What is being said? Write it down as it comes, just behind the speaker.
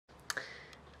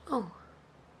Oh.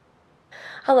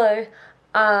 Hello.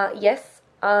 Yes,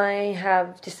 I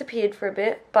have disappeared for a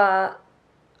bit, but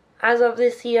as of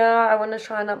this year, I want to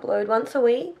try and upload once a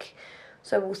week.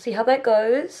 So we'll see how that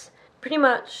goes. Pretty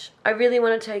much, I really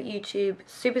want to take YouTube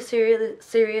super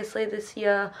seriously this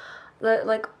year.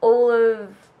 Like all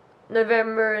of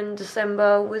November and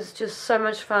December was just so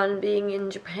much fun being in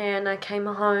Japan. I came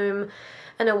home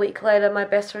and a week later my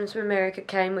best friends from America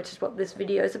came, which is what this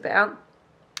video is about.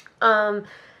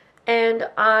 And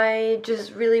I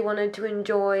just really wanted to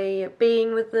enjoy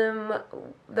being with them.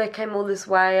 They came all this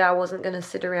way. I wasn't going to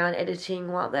sit around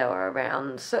editing while they were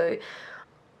around. So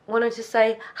wanted to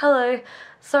say hello.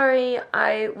 Sorry,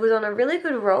 I was on a really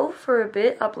good roll for a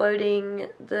bit, uploading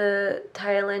the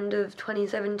tail end of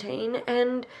 2017,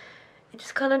 and it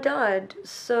just kind of died.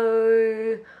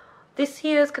 So this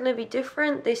year is going to be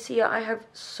different. This year I have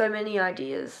so many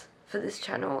ideas for this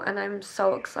channel and I'm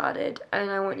so excited,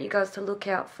 and I want you guys to look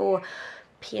out for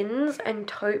pins and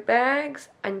tote bags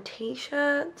and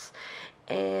t-shirts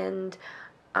and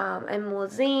more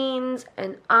zines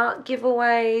and art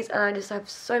giveaways, and I just have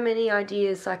so many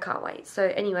ideas, so I can't wait. So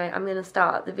anyway, I'm going to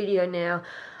start the video now.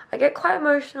 I get quite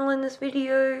emotional in this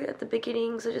video at the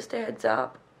beginning, so just a heads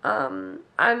up. I'm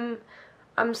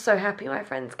so happy my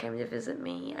friends came to visit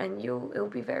me, and it'll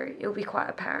be quite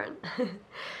apparent.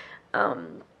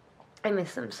 I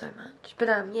miss them so much.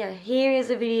 But yeah, here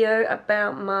is a video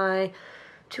about my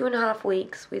 2.5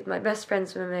 weeks with my best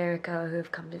friends from America who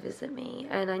have come to visit me,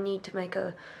 and I need to make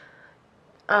a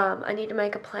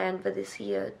plan for this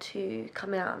year to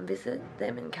come out and visit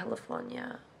them in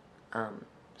California.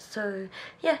 So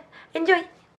yeah, enjoy.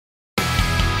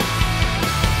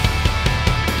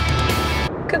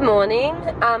 Good morning.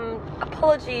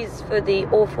 Apologies for the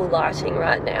awful lighting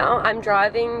right now. I'm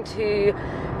driving to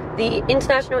the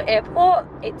international airport.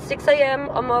 It's 6 AM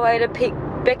on my way to pick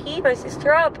Beccy, my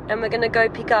sister, up, and we're gonna go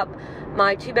pick up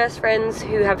my two best friends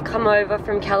who have come over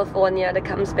from California to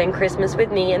come spend Christmas with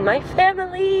me and my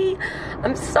family.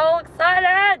 I'm so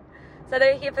excited. So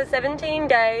they're here for 17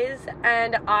 days,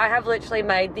 and I have literally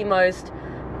made the most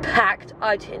packed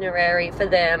itinerary for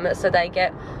them so they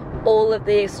get all of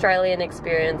the Australian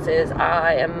experiences.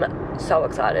 I am so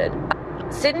excited.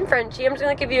 Sid and Frenchi, I'm just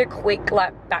going to give you a quick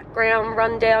background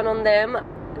rundown on them.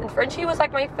 And Frenchi was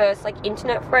like my first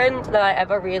internet friend that I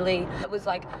ever really was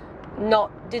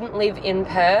didn't live in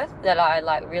Perth, that I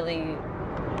really,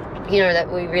 that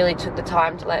we really took the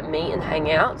time to meet and hang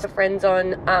out. So friends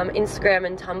on Instagram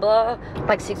and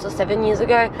Tumblr 6 or 7 years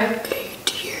ago.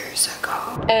 8 years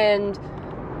ago. And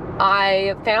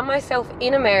I found myself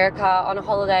in America on a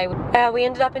holiday. We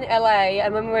ended up in LA,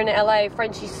 and when we were in LA,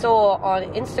 Frenchi saw on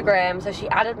Instagram, so she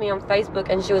added me on Facebook,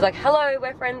 and she was like, hello,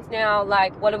 we're friends now,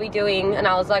 what are we doing? And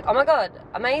I was like, oh my god,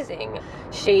 amazing.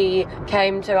 She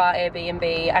came to our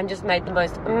Airbnb and just made the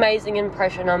most amazing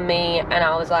impression on me, and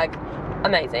I was like,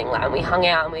 amazing. And we hung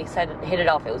out and we hit it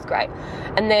off. It was great.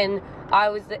 And then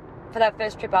for that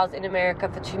first trip, I was in America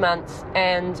for 2 months,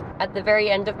 and at the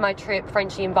very end of my trip,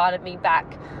 Frenchi invited me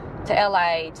back to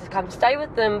LA to come stay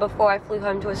with them before I flew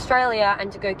home to Australia,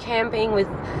 and to go camping with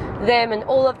them and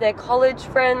all of their college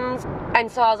friends.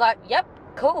 And so I was like, yep,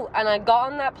 cool. And I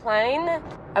got on that plane,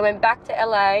 I went back to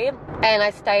LA, and I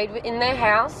stayed in their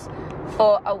house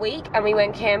for a week, and we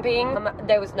went camping.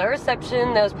 There was no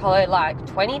reception. There was probably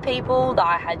 20 people that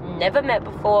I had never met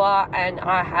before, and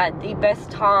I had the best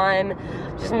time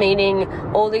just meeting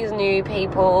all these new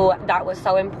people that was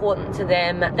so important to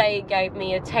them. They gave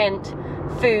me a tent,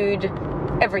 food,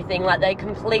 everything. They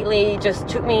completely just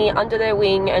took me under their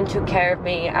wing and took care of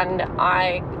me, and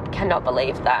I cannot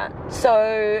believe that.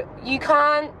 So you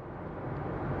can't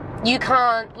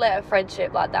let a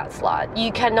friendship like that slide.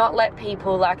 You cannot let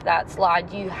people like that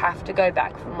slide. You have to go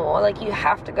back for more. You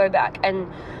have to go back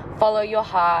and follow your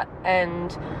heart.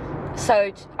 And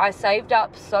so I saved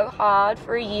up so hard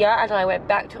for a year, and I went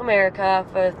back to America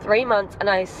for 3 months, and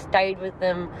I stayed with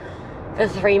them for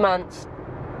 3 months.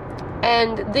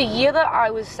 And the year that I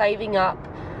was saving up,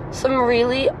 some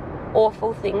really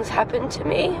awful things happened to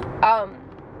me.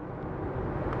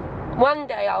 One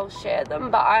day I'll share them,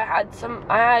 but I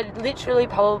had literally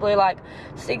probably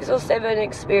 6 or 7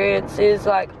 experiences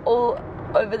all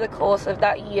over the course of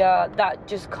that year that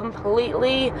just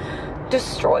completely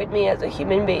destroyed me as a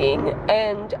human being,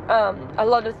 and a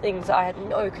lot of things I had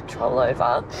no control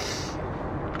over.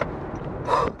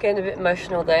 Getting a bit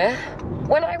emotional there.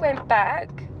 When I went back,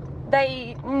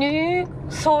 they knew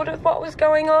sort of what was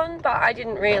going on, but I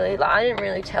didn't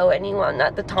really tell anyone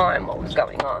at the time what was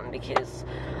going on, because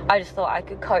I just thought I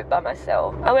could cope by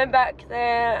myself. I went back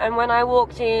there, and when I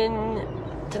walked in,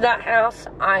 to that house,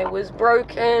 I was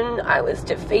broken, I was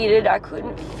defeated, I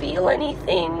couldn't feel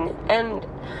anything, and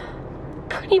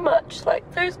pretty much like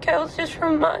those girls just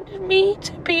reminded me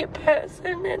to be a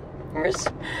person and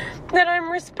that I'm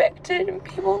respected and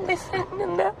people listen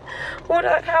and that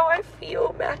how I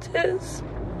feel matters.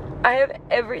 I have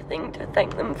everything to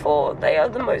thank them for. They are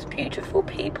the most beautiful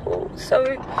people. So,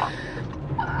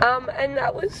 and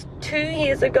that was 2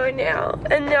 years ago now,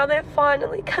 and now they're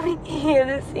finally coming here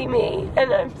to see me,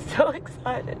 and I'm so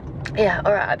excited. Yeah,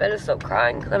 alright, I better stop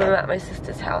crying because I'm at my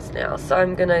sister's house now, so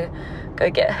I'm gonna go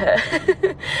get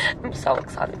her. I'm so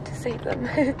excited to see them.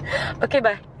 Okay,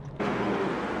 bye.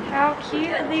 How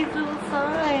cute are these little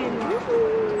signs?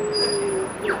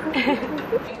 Do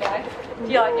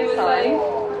you like your sign?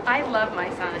 I love my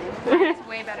sign. It's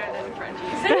way better than Frenchi's.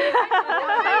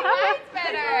 Mine's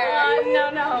better.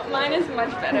 No, mine is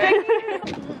much better.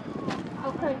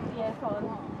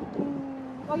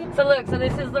 So look, so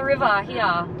this is the river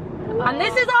here. And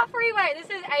this is our freeway. This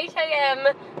is 8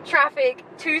 AM traffic,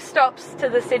 2 stops to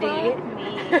the city.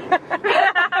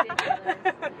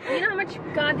 You know how much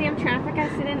goddamn traffic I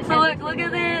sit in? So look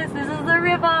at this. This is the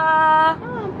river.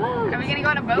 Oh, boat. Are we gonna go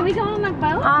on a boat? Can we go on the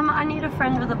boat? I need a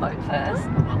friend with a boat first.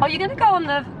 Oh, you're gonna go on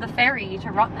the ferry to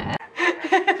Rottnest.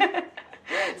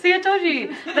 See, I told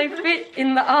you, they fit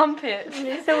in the armpit.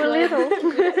 So little.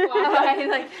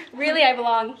 Like, really, I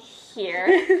belong here.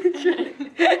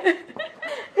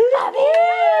 Love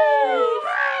you!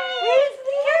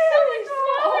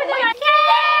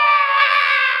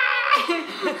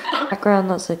 Background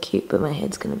not so cute, but my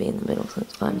head's gonna be in the middle, so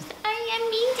it's fine. I am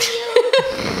mean to you.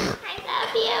 I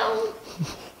love you.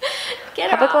 Get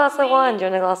Have a glass of wine. Do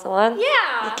you want a glass of wine?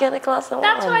 Yeah. You get a glass of wine.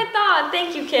 That's what I thought.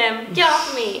 Thank you, Kim. Get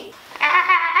off me.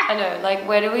 I know, like,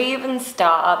 where do we even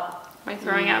start? Am I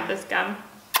throwing out this gum?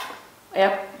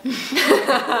 Yep.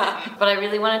 But I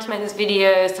really wanted to make this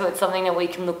video so it's something that we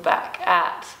can look back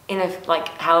at in like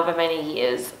however many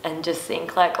years and just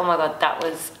think like, oh my god, that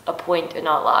was a point in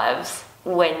our lives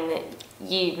when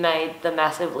you made the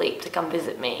massive leap to come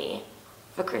visit me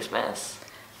for Christmas.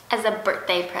 As a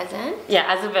birthday present. Yeah,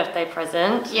 as a birthday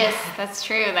present. Yes, that's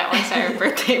true. That was our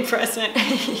birthday present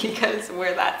because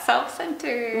we're that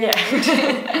self-centered.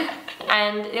 Yeah.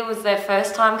 And it was their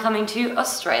first time coming to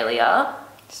Australia.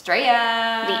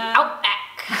 Australia. The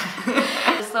outback.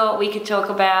 I just thought we could talk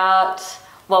about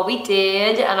what we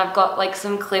did, and I've got like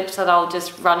some clips that I'll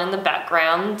just run in the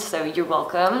background, so you're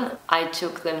welcome. I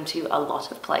took them to a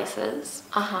lot of places.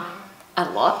 Uh-huh. A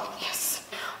lot? Yes.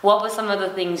 What were some of the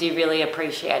things you really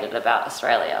appreciated about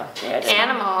Australia?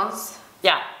 Animals.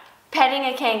 Yeah. Petting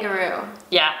a kangaroo.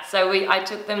 Yeah, so I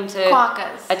took them to...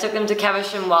 Quokkas. I took them to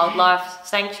Caversham Wildlife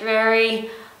Sanctuary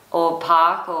or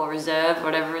Park or Reserve,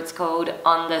 whatever it's called,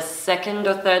 on the 2nd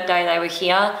or 3rd day they were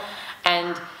here.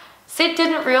 And Sid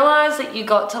didn't realise that you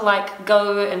got to like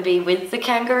go and be with the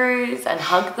kangaroos and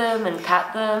hug them and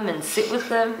pat them and sit with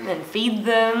them and feed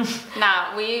them.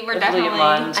 Nah, we were It blew your definitely...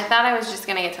 mind. I thought I was just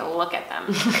gonna get to look at them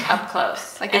up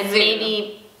close. Like And a zoo.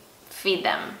 maybe feed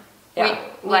them. Yeah.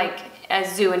 Like a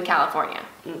zoo in California.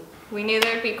 We knew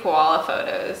there'd be koala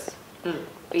photos.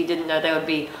 We didn't know there would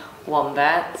be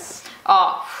wombats,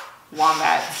 Oh,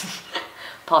 wombats.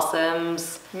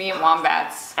 possums, Me and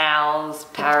wombats. owls,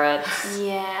 parrots.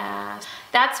 Yeah.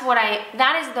 That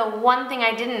is the one thing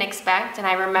I didn't expect, and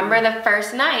I remember the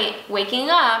first night waking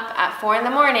up at 4 in the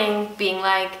morning being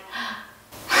like,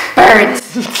 birds.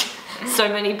 So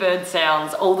many bird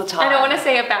sounds all the time. I don't want to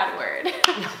say a bad word.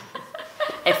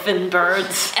 Effing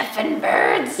birds. Effing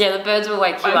birds. Yeah, the birds will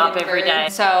wake you up every day.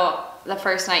 So the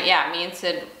first night, yeah, me and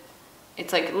Sid,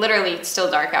 it's like literally it's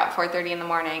still dark out, 4:30 in the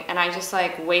morning, and I just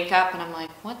like wake up and I'm like,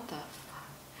 what the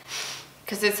fuck?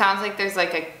 Because it sounds like there's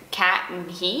like a cat in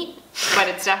heat, but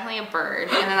it's definitely a bird,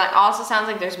 and then it also sounds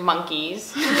like there's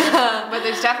monkeys, but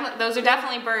those are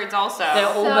definitely birds also. They're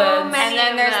all So birds. many And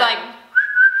then of there's them. like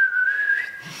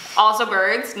also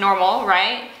birds, normal,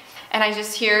 right? And I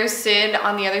just hear Sid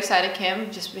on the other side of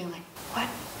Kim just being like, what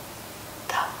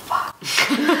the fuck?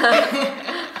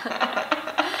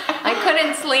 I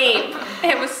couldn't sleep.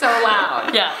 It was so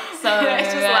loud. Yeah, so... I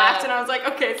just laughed and I was like,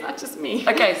 okay, it's not just me.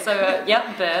 Okay, so,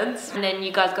 yep, birds. And then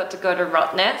you guys got to go to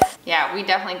Rottnest. Yeah, we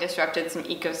definitely disrupted some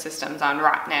ecosystems on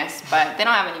Rottnest, but they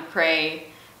don't have any prey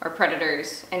or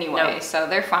predators anyway, Nope. so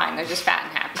they're fine. They're just fat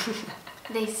and happy.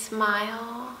 They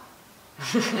smile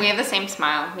We have the same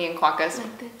smile, me and Quokkas.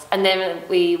 like this. And then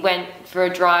we went for a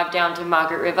drive down to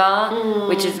Margaret River,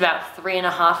 which is about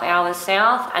 3.5 hours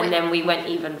south. And then we went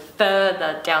even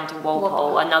further down to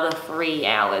Walpole, another 3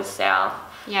 hours south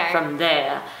from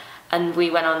there. And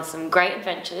we went on some great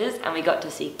adventures and we got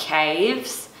to see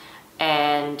caves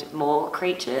and more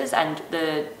creatures, and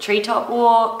the treetop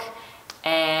walk,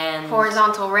 and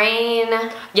horizontal rain.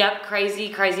 Yep,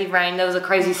 crazy rain. There was a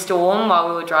crazy storm while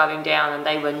we were driving down, and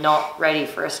they were not ready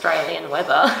for Australian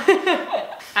weather.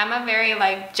 I'm a very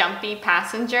like jumpy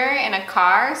passenger in a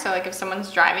car, so like if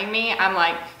someone's driving me, I'm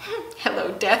like,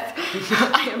 hello death,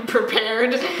 I am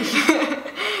prepared.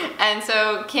 And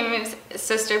so Kim's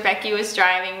sister Beccy was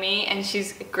driving me, and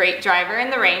she's a great driver in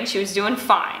the rain. She was doing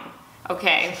fine,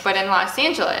 okay? But in Los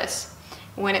Angeles,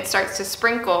 when it starts to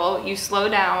sprinkle, you slow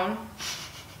down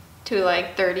to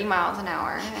like 30 miles an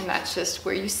hour, and that's just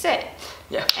where you sit.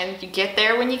 Yeah. And you get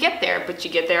there when you get there, but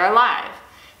you get there alive.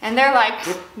 And they're like,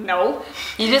 no.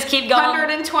 You just keep going.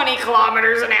 120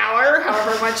 kilometers an hour,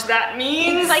 however much that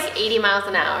means. It's like 80 miles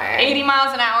an hour. 80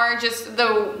 miles an hour, just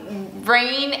the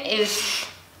rain is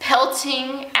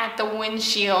pelting at the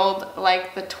windshield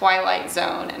like the Twilight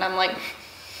Zone. And I'm like,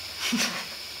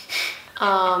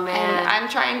 oh man. and I'm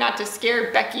trying not to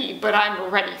scare Beccy, but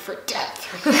I'm ready for death.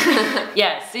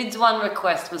 Yeah, Sid's one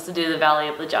request was to do the Valley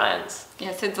of the Giants.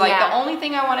 Yes, it's like the only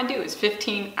thing I want to do is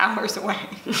 15 hours away.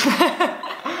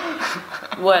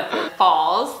 Worth it.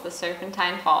 Falls, the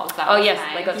Serpentine Falls. That Oh was yes,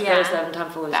 nice. they got to go to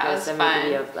Serpentine Falls. That was fun.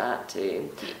 Video of that too.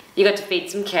 You got to feed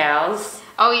some cows.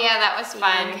 Oh yeah, that was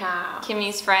fun. Cows.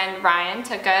 Kimmy's friend Ryan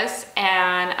took us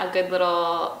and a good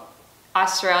little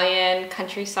Australian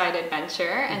countryside adventure.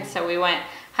 And so we went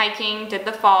hiking, did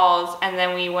the falls, and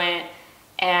then we went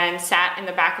and sat in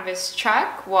the back of his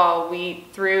truck while we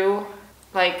threw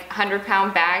like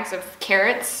 100-pound bags of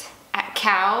carrots at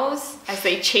cows as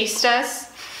they chased us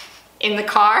in the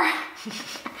car.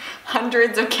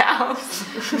 Hundreds of cows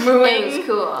mooing. It was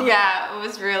cool. Yeah, it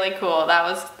was really cool. That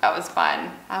was fun.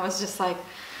 I was just like,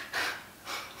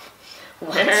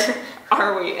 where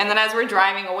are we? And then as we're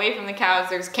driving away from the cows,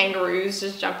 there's kangaroos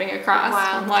just jumping across.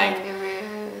 Wild I'm like,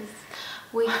 kangaroos.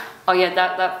 Oh yeah,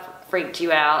 that freaked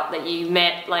you out that you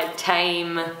met like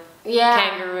tame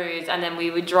kangaroos, and then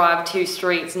we would drive 2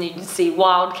 streets and you'd see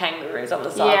wild kangaroos on the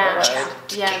side of the road.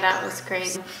 Yeah, that was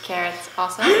crazy. Carrots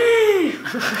also.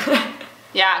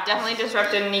 yeah, definitely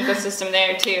disrupted an ecosystem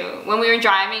there too. When we were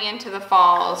driving into the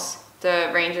falls, the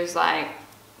ranger's like,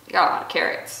 you got a lot of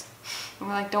carrots. And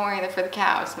we're like, don't worry, they're for the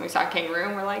cows. And we saw a kangaroo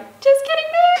and we're like, just kidding,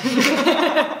 man.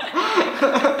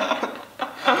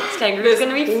 This kangaroo's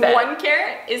gonna be fed. 1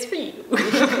 carrot is for you.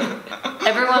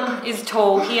 Everyone is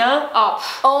tall here.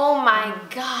 Oh my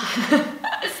god.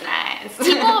 That's nice.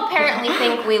 People apparently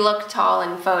think we look tall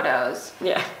in photos.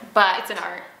 Yeah. But It's an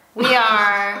art.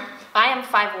 I am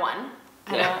 5'1".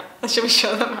 Yeah. Should we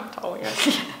show them how tall we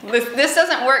are? This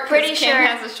doesn't work Pretty because Kim sure.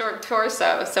 has a short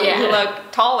torso, so Yeah. we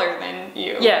look taller than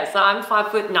you. Yeah, so I'm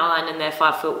 5'9" and they're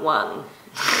 5'1".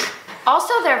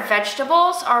 Also, their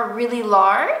vegetables are really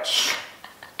large,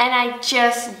 and I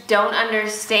just don't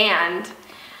understand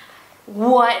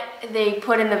what they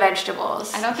put in the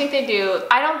vegetables. I don't think they do.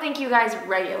 I don't think you guys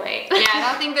regulate. Yeah, I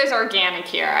don't think there's organic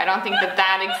here. I don't think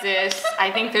that exists. I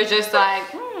think they're just like,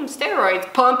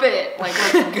 steroids, pump it. Like,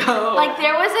 let's go. Like,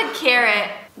 there was a carrot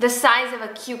the size of a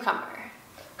cucumber.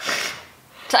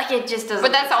 Like, it just doesn't.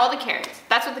 But that's all the carrots.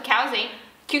 That's what the cows ate.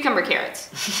 Cucumber carrots.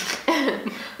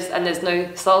 And there's no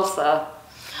salsa.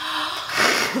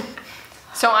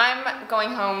 So I'm going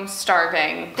home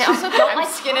starving. They also don't I'm like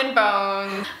skin and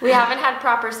bone. We haven't had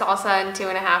proper salsa in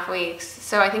 2.5 weeks,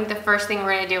 so I think the first thing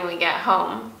we're gonna do when we get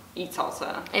home Eat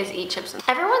salsa. is eat chips.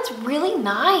 Everyone's really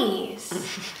nice.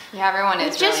 Yeah, everyone is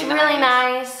It's just really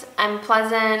nice and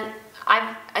pleasant.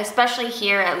 Especially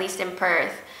here, at least in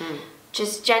Perth,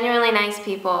 just genuinely nice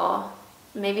people.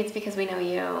 Maybe it's because we know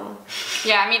you.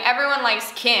 Yeah, I mean, everyone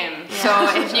likes Kim. So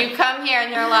if you come here and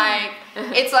you're like,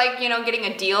 it's like, you know, getting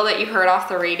a deal that you heard off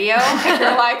the radio. If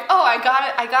you're like, oh, I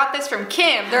got this from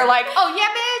Kim. They're like, oh, yeah,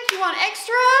 bitch, you want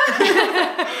extra?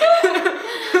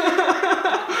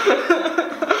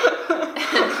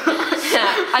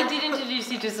 I did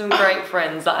introduce you to some great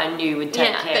friends that I knew would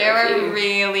take care They of you. were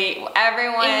really,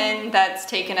 everyone that's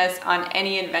taken us on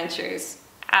any adventures,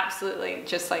 absolutely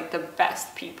just like the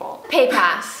best people.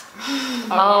 PayPass.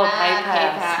 Oh,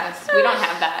 yeah, PayPass. We don't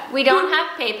have that. We don't have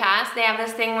PayPass. They have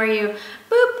this thing where you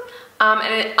boop.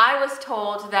 I was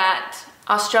told that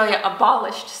Australia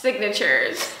abolished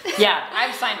signatures. Yeah.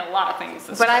 I've signed a lot of things.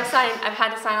 But I've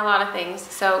had to sign a lot of things.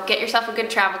 So get yourself a good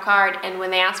travel card, and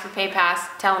when they ask for PayPass,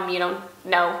 tell them you don't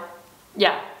know.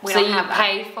 Yeah, We so don't you have that.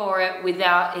 pay for it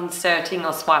without inserting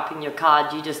or swiping your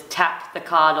card. You just tap the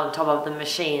card on top of the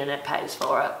machine and it pays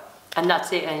for it. And that's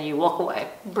it, and you walk away.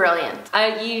 Brilliant.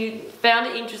 You found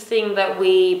it interesting that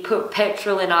we put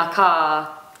petrol in our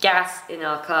car, gas in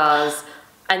our cars,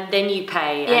 and then you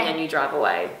pay and then you drive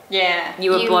away. Yeah.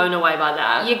 You were blown away by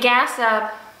that. You gas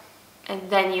up, and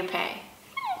then you pay.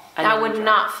 And That then would you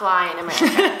not fly in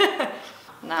America.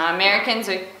 Nah, Americans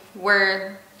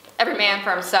we're every man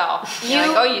for himself. You're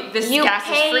You- like, oh, this you gas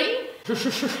pay- is free?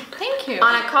 Thank you.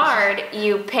 On a card,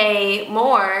 you pay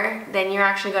more than you're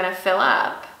actually going to fill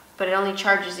up, but it only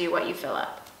charges you what you fill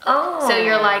up. Oh. So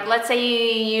you're like, let's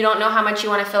say you don't know how much you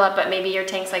want to fill up, but maybe your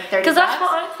tank's like 30 Because that's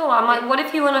bucks. what I thought. I'm like, what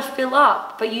if you want to fill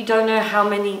up, but you don't know how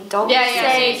many dollars? Yeah,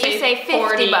 yeah. Say- so you say 50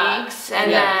 40, bucks, and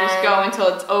and then then- just go until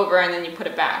it's over, and then you put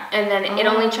it back. And then it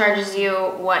only charges you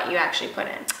what you actually put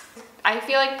in. I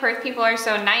feel like Perth people are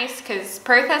so nice because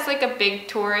Perth has like a big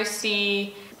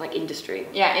touristy Like industry.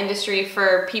 industry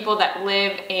for people that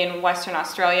live in Western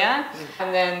Australia,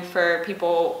 and then for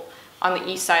people on the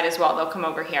east side as well, they'll come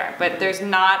over here. But there's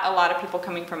not a lot of people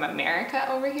coming from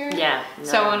America over here. Yeah.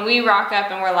 So when we rock up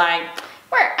and we're like,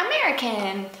 we're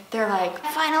American, they're like,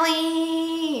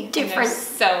 finally! And they're Different.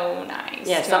 so nice.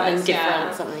 Yeah, to something us, different,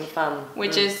 yeah. something fun.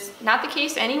 Which is not the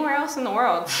case anywhere else in the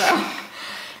world, so.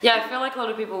 Yeah, I feel like a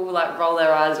lot of people will like roll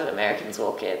their eyes when Americans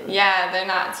walk in. Yeah, they're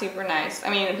not super nice.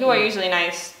 I mean, people are usually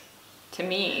nice to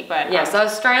me, but Yeah, so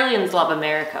Australians love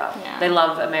America. Yeah. They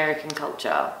love American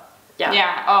culture. Yeah.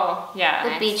 yeah, oh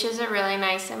yeah. The beaches are really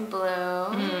nice and blue.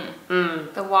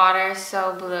 Mm. The water's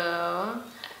so blue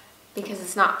because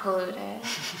it's not polluted.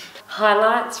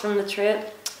 Highlights from the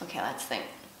trip. Okay, let's think.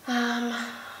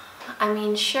 I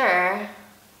mean, sure.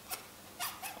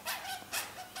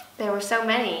 There were so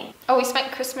many. Oh, we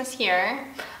spent Christmas here.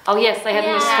 Oh yes, they had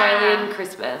an Yeah. Australian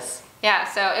Christmas. Yeah,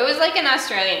 so it was like an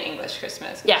Australian English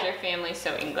Christmas because Yeah. your family's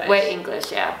so English. We're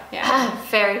English, yeah. Yeah.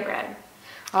 Fairy bread.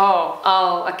 Oh.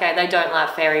 Oh, okay, they don't like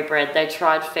fairy bread. They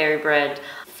tried fairy bread.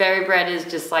 Fairy bread is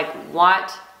just like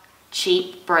white,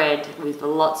 cheap bread with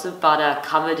lots of butter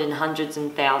covered in hundreds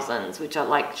and thousands, which are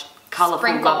like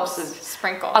colourful lumps of...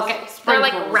 Sprinkles. Okay, They're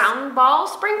like sprinkles. round ball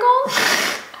sprinkles.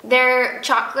 Their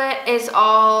chocolate is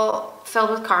all filled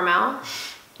with caramel.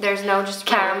 There's no just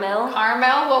Caramel.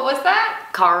 Caramel, what was that?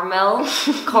 Caramel.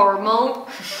 Caramel.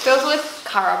 Filled with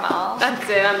caramel. That's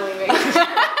it, I'm leaving.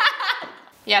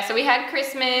 Yeah, so we had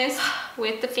Christmas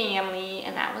with the family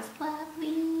and that was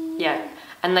lovely. Yeah,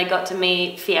 and they got to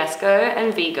meet Fiasco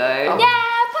and Vigo. Yeah,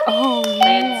 puppy! They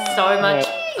had so much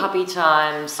puppy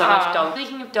time, so much Oh. dog.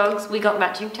 Speaking of dogs, we got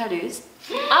matching tattoos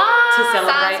Ah, to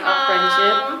celebrate Sass our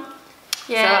friendship. Mom.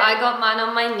 yeah. So I got mine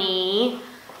on my knee.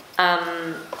 I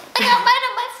got mine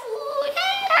on my foot.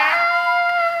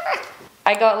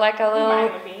 I got like a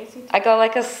little, I got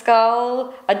like a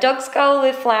skull, a dog skull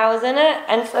with flowers in it,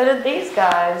 and so did these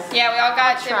guys. Yeah, we all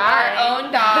got try. our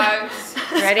own dogs.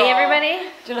 Ready, Skull. everybody?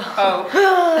 Oh.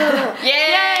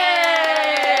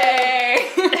 Yay!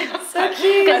 So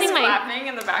cute. Us thing my- clapping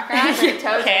in the background. Your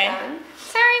toes Okay. are done.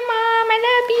 Sorry, Mom, I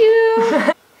love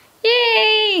you.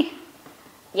 Yay!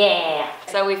 Yeah.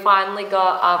 So we finally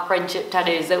got our friendship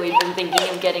tattoos that we've been thinking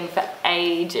of getting for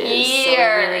ages. So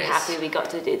we're really Years. happy we got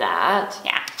to do that.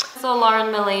 Yeah. Saw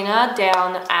Lauren Molina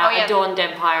down at Oh, yeah. Adorned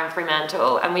Empire in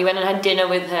Fremantle, and we went and had dinner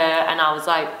with her, and I was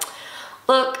like,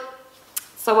 look,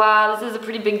 so this is a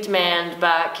pretty big demand,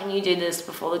 but can you do this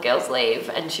before the girls leave?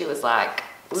 And she was like,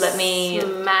 let me...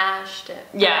 Smashed it.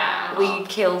 Yeah, we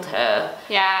killed her.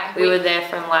 Yeah. We were there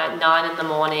from like 9 in the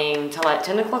morning till like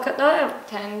 10 o'clock at night.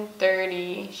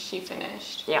 10:30. She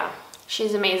finished. Yeah.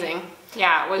 She's amazing.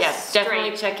 Yeah, it was Yeah,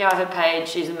 definitely straight. check out her page.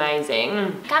 She's amazing.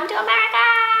 Come to America!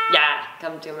 Yeah,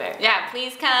 come to America. Yeah,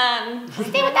 please come.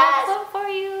 Stay with us! For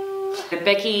you.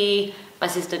 Becky, my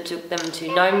sister, took them to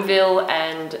Gnomeville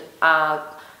and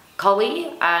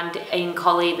Collie, and in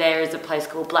Collie there is a place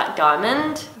called Black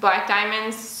Diamond. Black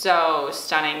Diamond's so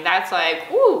stunning. That's like,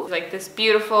 ooh, like this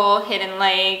beautiful hidden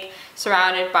lake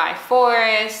surrounded by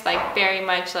forest, like very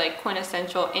much like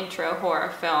quintessential intro horror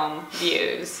film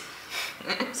views.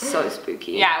 So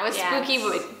spooky. Yeah, it was Yes. spooky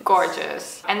but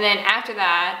gorgeous. And then after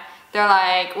that, they're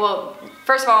like, well,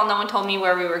 first of all, no one told me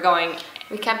where we were going.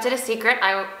 We kept it a secret.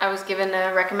 I was given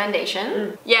a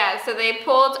recommendation. Yeah, so they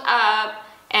pulled up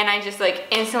and I just like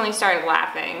instantly started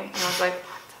laughing. And I was like,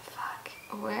 what the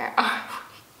fuck? Where are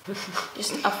we?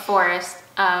 Just a forest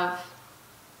of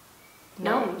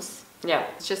gnomes. Yeah.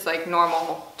 It's just like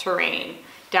normal terrain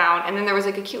down. And then there was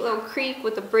like a cute little creek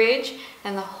with a bridge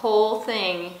and the whole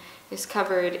thing is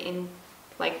covered in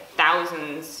like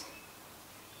thousands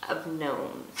of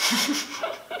gnomes.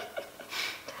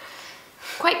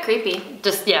 Quite creepy.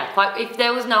 Just, yeah, quite, if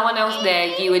there was no one else there,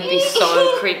 you would be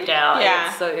so creeped out.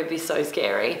 Yeah. So it'd be so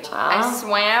scary. I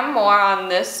swam more on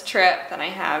this trip than I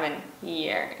have in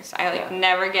years. I like Yeah.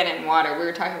 never get in water. We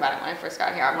were talking about it when I first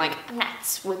got here. I'm like, I'm not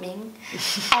swimming.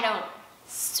 I don't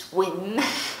swim.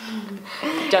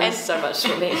 done and- so much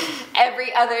swimming.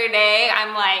 Every other day,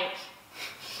 I'm like,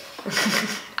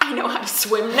 I know how to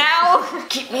swim now.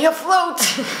 Keep me afloat.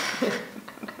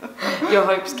 Your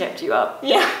hopes kept you up.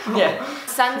 Yeah. Yeah.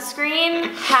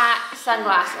 Sunscreen, hat,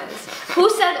 sunglasses. Who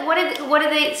said, what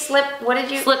did they slip, what did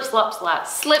you? Slip, slop, slap.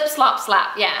 Slip, slop,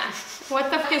 slap, yeah. What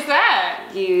the fuck is that?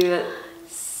 You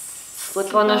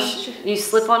slip on a shirt.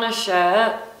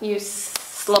 You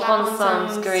Slap on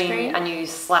sunscreen, and you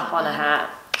slap on a hat,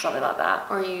 something like that.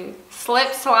 Or you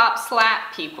Slip, slop,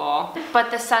 slap, people. But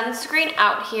the sunscreen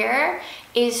out here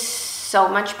is so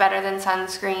much better than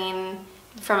sunscreen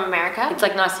from America. It's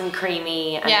like nice and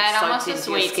creamy. And Yeah, it's it almost soaked is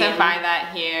into your sweet to skin. buy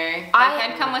that here.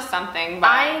 I'd come with something,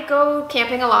 but I go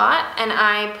camping a lot and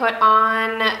I put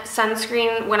on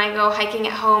sunscreen when I go hiking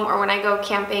at home or when I go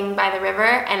camping by the river,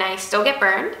 and I still get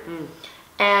burned.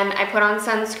 And I put on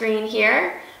sunscreen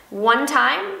here one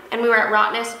time, and we were at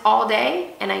Rottnest all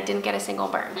day and I didn't get a single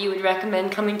burn. You would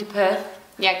recommend coming to Perth?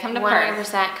 yeah, come to 100%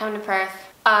 Perth. come to Perth.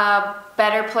 A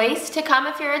better place to come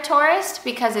if you're a tourist,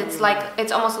 because it's like,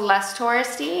 it's almost less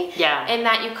touristy. Yeah. In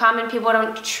that you come and people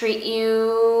don't treat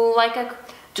you like a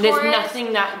tourist. There's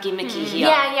nothing that gimmicky here.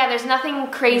 Yeah, there's nothing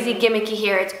crazy gimmicky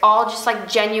here. It's all just like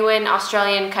genuine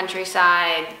Australian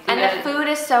countryside. And the food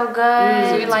is so good.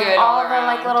 Food's Like good all all the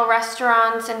like around. little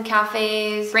restaurants and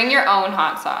cafes Bring your own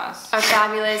hot sauce. are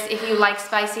fabulous. If you like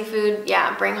spicy food,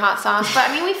 yeah, bring hot sauce. But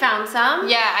I mean, we found some.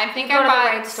 Yeah, I think Go I to the bought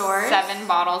right stores. 7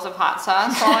 bottles of hot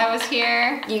sauce while I was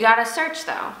here. You gotta search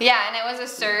though. Yeah, and it was a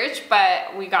search,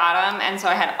 but we got them, and so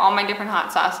I had all my different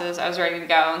hot sauces. I was ready to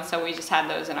go, and so we just had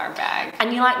those in our bag.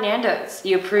 And you like Nando's?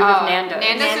 You approve of Nando's?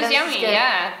 Nando's Nando's was is yummy, good.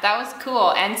 yeah. That was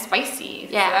cool, and spicy.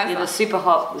 So Yeah. that It was was super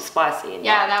hot with spicy. And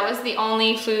yeah, that was the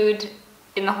only food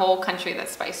in the whole country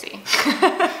that's spicy.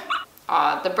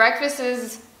 The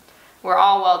breakfasts were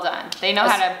all well done. They know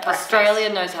how to breakfast.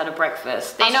 Australia knows how to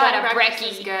breakfast. They know how to Australian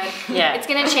breakfast is brekkie. good. Yeah. It's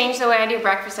gonna change the way I do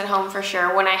breakfast at home for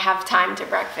sure when I have time to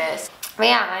breakfast. But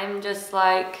yeah, I'm just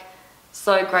like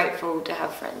so grateful to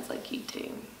have friends like you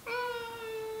two.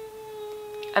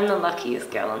 I'm the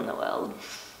luckiest girl in the world.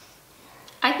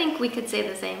 I think we could say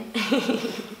the same.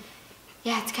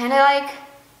 Yeah, it's kind of like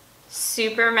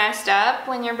super messed up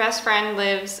when your best friend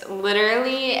lives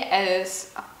literally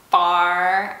as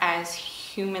far as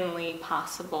humanly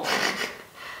possible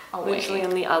away. Literally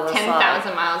on the other side.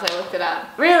 10,000 miles, I looked it up.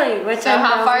 Really? We're So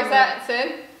how 10,000 far is that,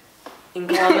 Sid? in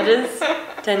kilometers?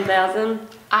 10,000?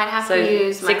 I'd have So to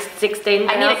use my... 16,000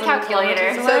 I need a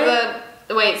calculator. kilometers So away?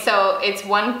 wait, so it's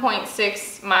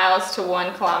 1.6 miles to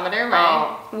 1 kilometer,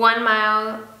 right? Oh. 1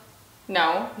 mile.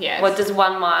 No, yes. What does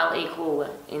 1 mile equal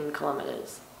in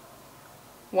kilometers?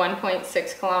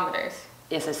 1.6 kilometers.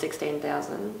 Yeah, so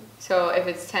 16,000. So if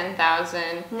it's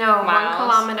 10,000 No, miles, 1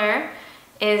 kilometer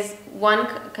is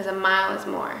because a mile is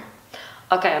more.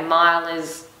 Okay, a mile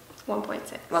is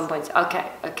 1.6. 1.6.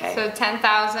 Okay. So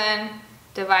 10,000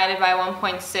 divided by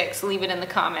 1.6. Leave it in the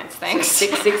comments, thanks.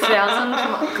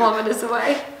 6,000 kilometers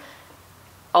away.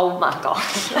 Oh my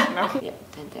gosh. No. Yeah,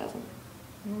 10,000.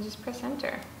 And just press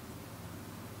enter.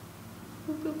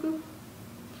 Boop, boop, boop.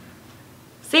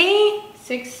 See?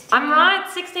 16. I'm right,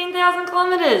 16,000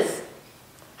 kilometers.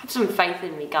 Have some faith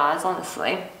in me, guys,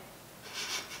 honestly.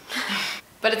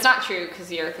 But it's not true because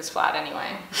the earth is flat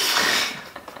anyway.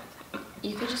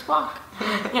 You could just walk.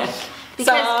 Yeah.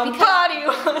 Somebody.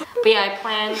 But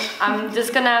yeah, I'm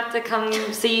just gonna have to come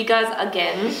see you guys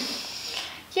again.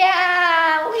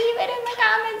 Yeah, leave it in the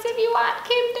comments if you want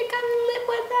Kim to come live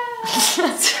with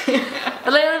us.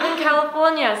 But they live in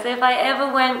California, so if I ever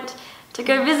went to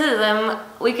go visit them,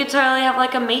 we could totally have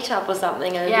like a meetup or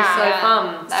something, and it'd be so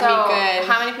fun. That'd be good.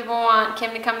 How many people want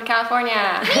Kim to come to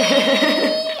California?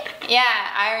 Yeah,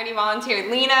 I already volunteered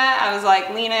Lena. I was like,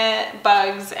 Lena,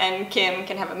 Bugs, and Kim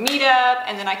can have a meetup,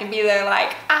 and then I can be there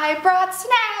like, I brought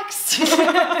snacks.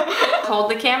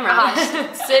 Hold the camera.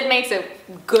 Sid makes a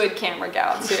good camera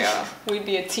gal too. We'd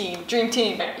be a team, dream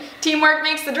team. Teamwork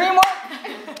makes the dream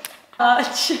work.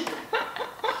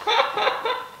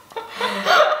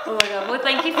 Oh my god, well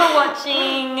thank you for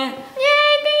watching. Yay,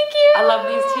 thank you. I love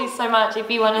these two so much. If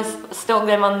you want to stalk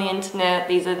them on the internet,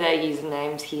 these are their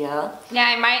usernames here. Yeah,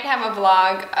 I might have a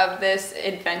vlog of this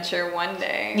adventure one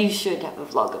day. You should have a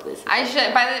vlog of this. I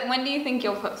should. When do you think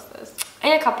you'll post this?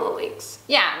 In a couple of weeks.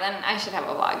 Yeah, then I should have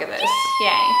a vlog of this.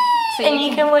 Yay. So And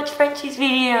you can watch Frenchie's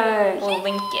video. We'll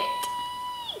link it.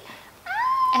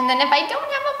 And then if I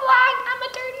don't have a vlog, I'm a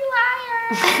dirty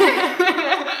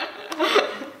liar.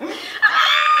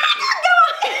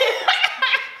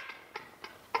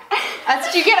 That's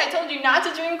what you get. I told you not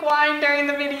to drink wine during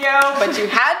the video, but you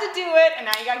had to do it, and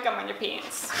now you got gum on your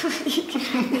pants.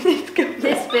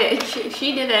 This bitch,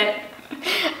 she did it.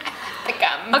 The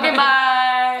gum. Okay,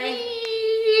 bye.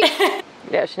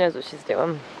 Yeah, she knows what she's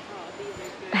doing.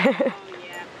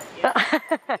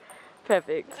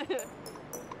 Perfect.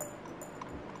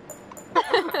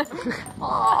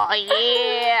 Oh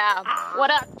yeah!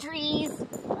 What up, trees?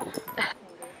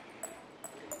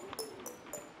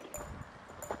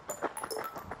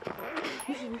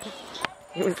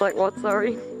 He was like, what,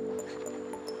 sorry?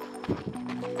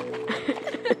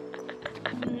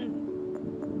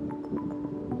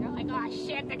 They're like, oh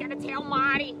shit, they're gonna tail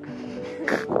Marty.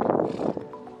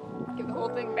 Give the whole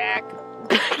thing back.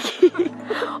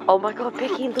 Oh my god,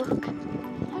 Becky, look.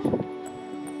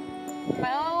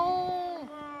 No.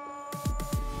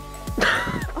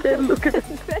 Then look at it.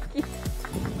 Becky.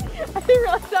 I didn't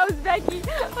realize that was Becky.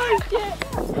 Oh shit.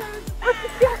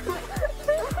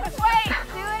 Wait,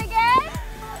 do it again?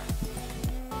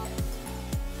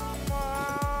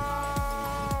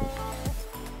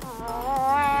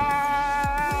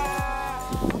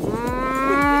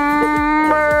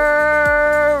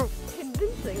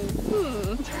 Convincing.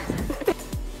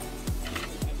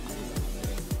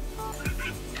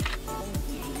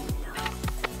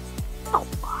 Oh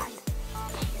god.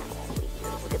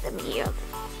 Look at them here.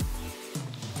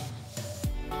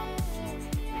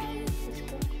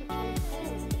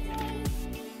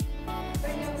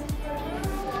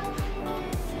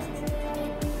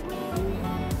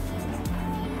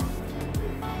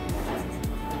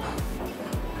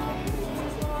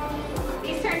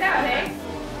 These turned out, eh?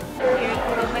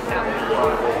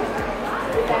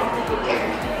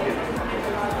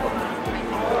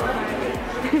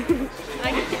 I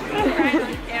can cry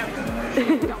on camera.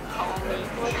 Don't call me.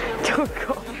 Don't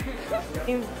go.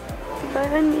 Bye,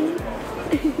 honey.